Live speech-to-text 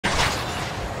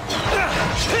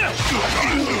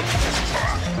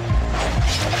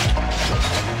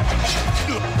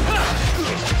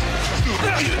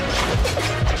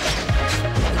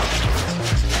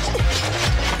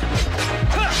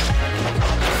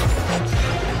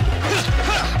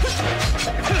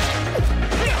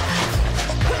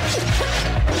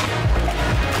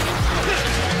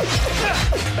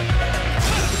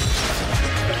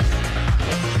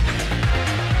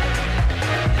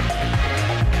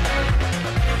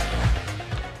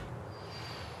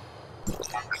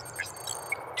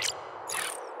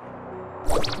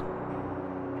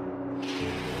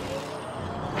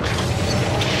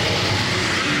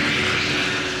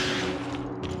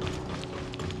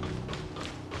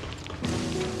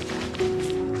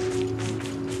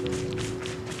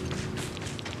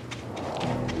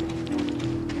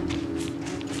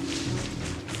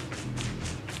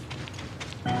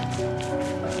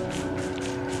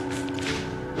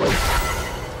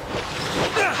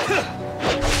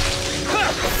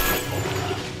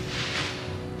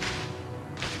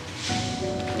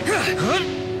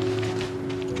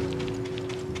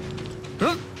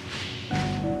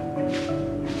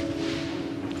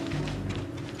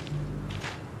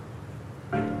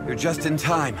You're just in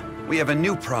time. We have a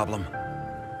new problem.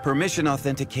 Permission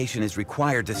authentication is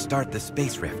required to start the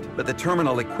Space Rift, but the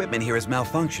terminal equipment here has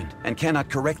malfunctioned and cannot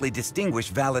correctly distinguish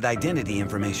valid identity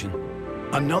information.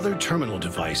 Another terminal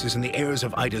device is in the heirs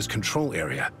of Ida's control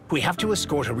area. We have to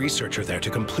escort a researcher there to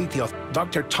complete the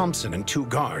Dr. Thompson and 2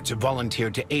 guards have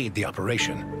volunteered to aid the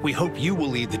operation. We hope you will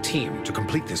lead the team to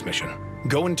complete this mission.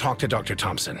 Go and talk to Dr.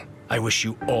 Thompson. I wish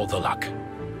you all the luck.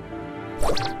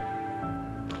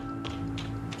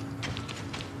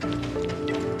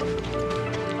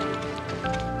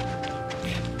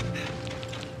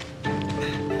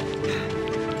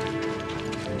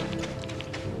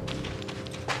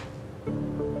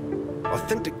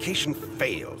 Authentication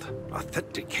failed.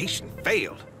 Authentication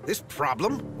failed. This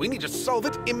problem, we need to solve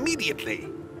it immediately.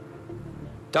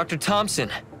 Dr.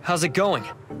 Thompson, how's it going?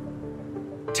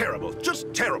 Terrible,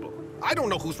 just terrible. I don't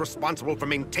know who's responsible for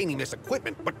maintaining this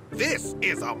equipment, but this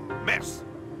is a mess.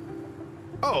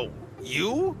 Oh,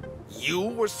 you? You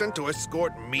were sent to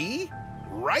escort me?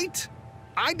 Right?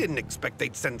 I didn't expect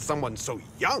they'd send someone so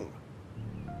young.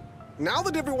 Now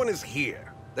that everyone is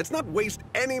here, let's not waste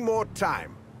any more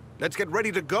time. Let's get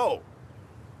ready to go.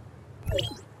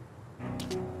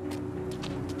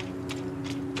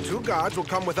 2 guards will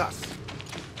come with us.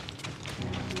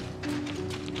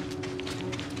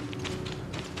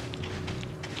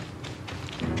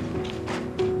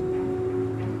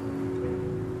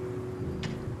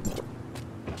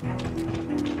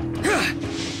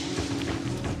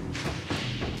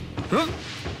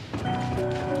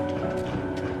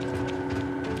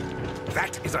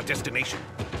 That is our destination.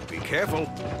 Be careful.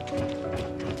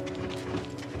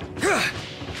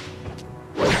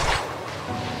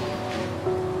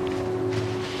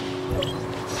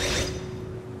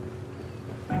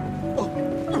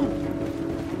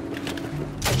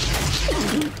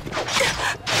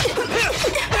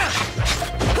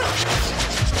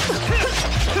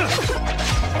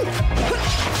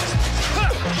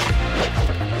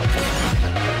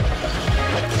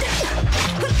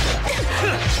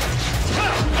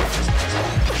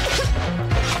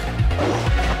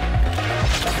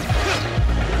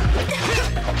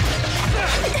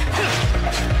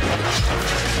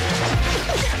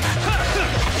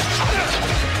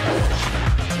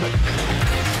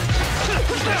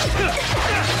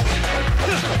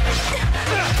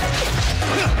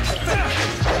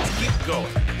 Keep going.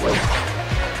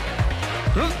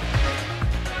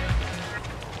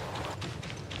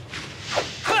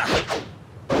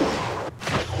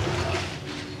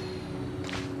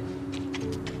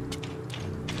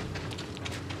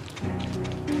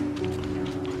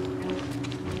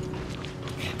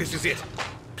 This is it.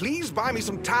 Please buy me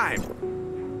some time.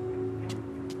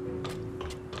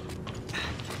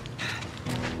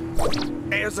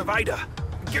 Heirs of Ida.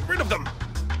 Get rid of them.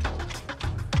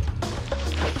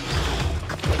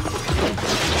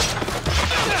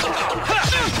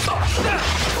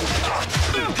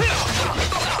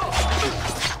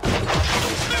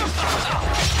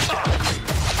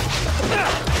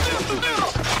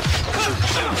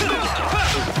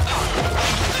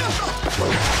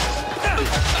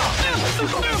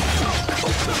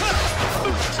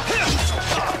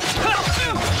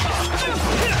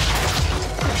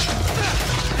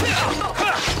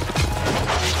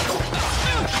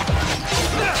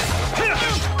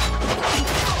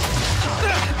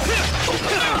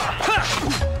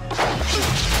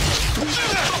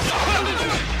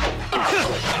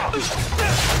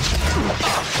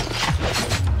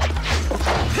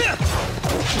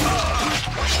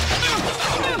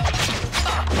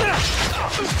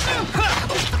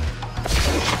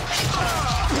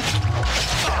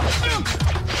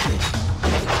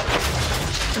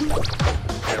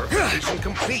 Activation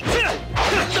complete.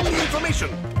 Give me information.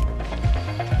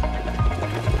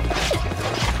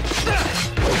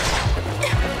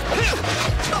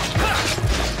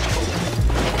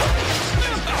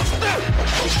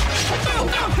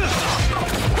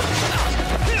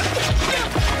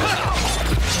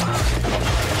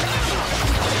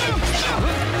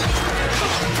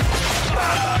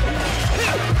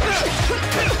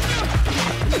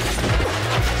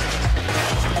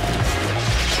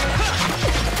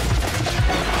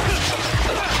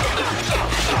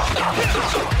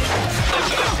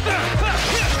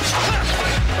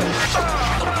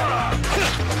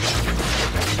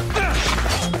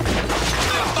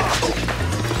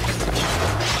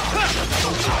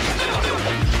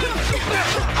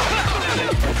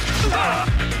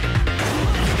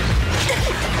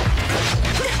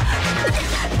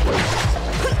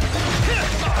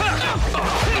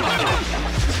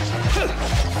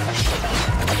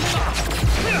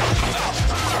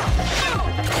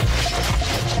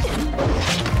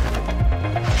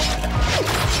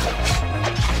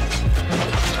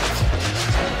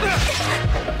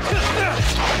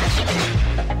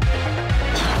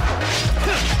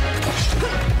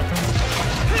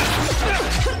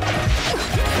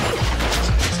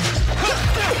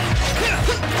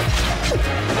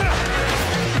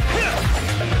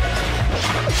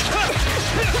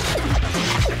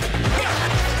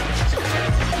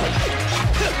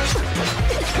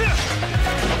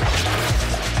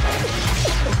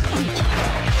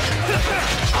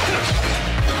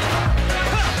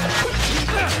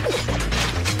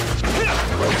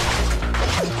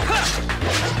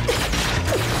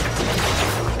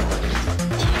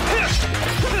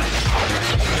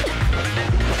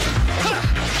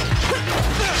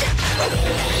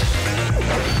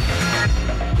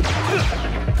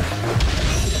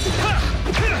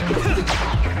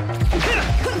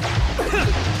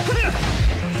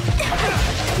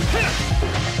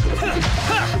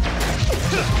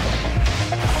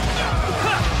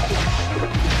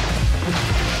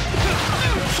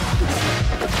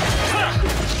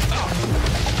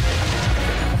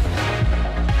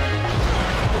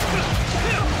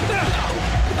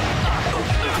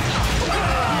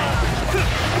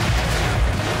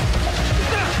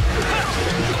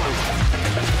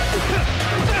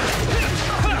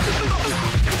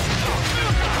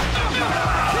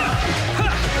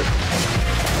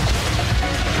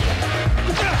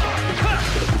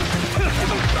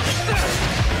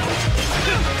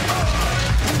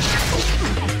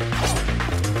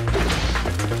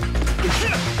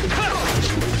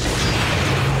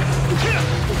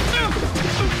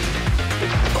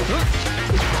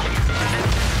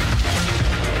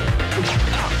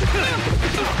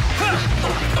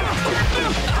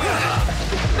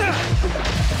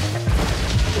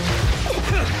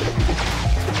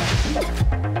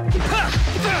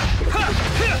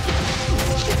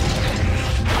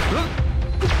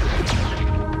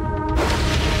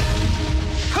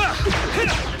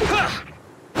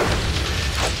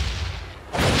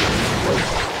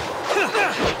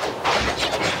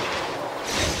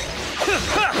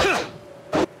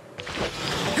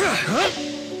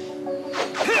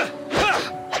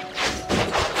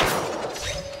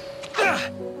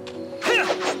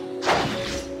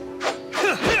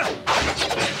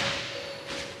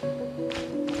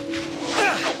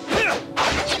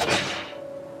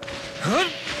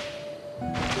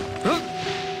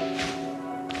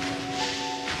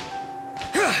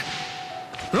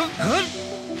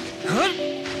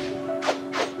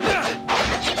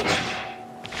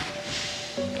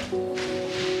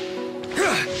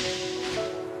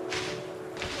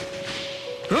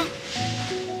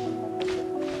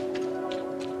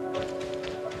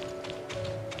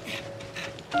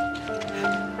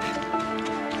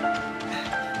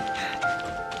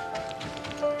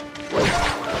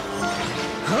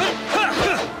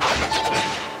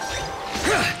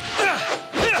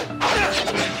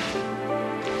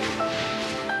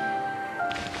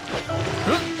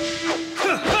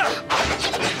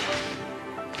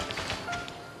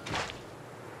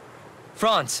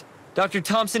 Franz, Dr.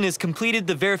 Thompson has completed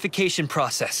the verification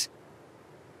process.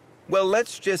 Well,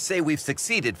 let's just say we've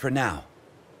succeeded for now.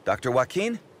 Dr.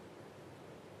 Joaquin?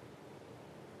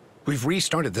 We've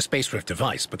restarted the Space Rift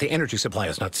device, but the energy supply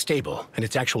is not stable, and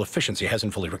its actual efficiency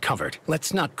hasn't fully recovered.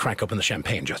 Let's not crack open the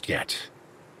champagne just yet.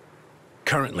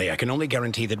 Currently, I can only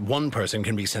guarantee that one person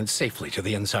can be sent safely to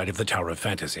the inside of the Tower of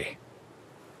Fantasy.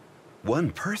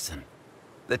 One person?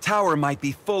 The tower might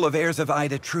be full of heirs of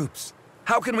Ida troops.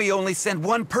 How can we only send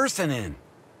one person in?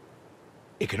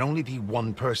 It can only be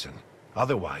one person.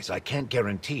 Otherwise, I can't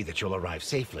guarantee that you'll arrive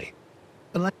safely.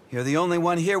 You're the only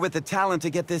one here with the talent to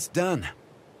get this done.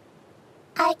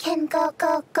 I can go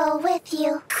with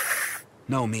you.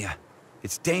 No, Mia.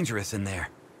 It's dangerous in there.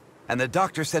 And the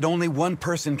doctor said only one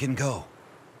person can go.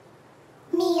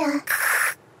 Mia.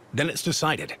 Then it's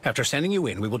decided. After sending you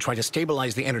in, we will try to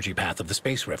stabilize the energy path of the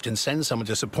space rift and send someone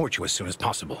to support you as soon as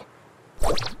possible.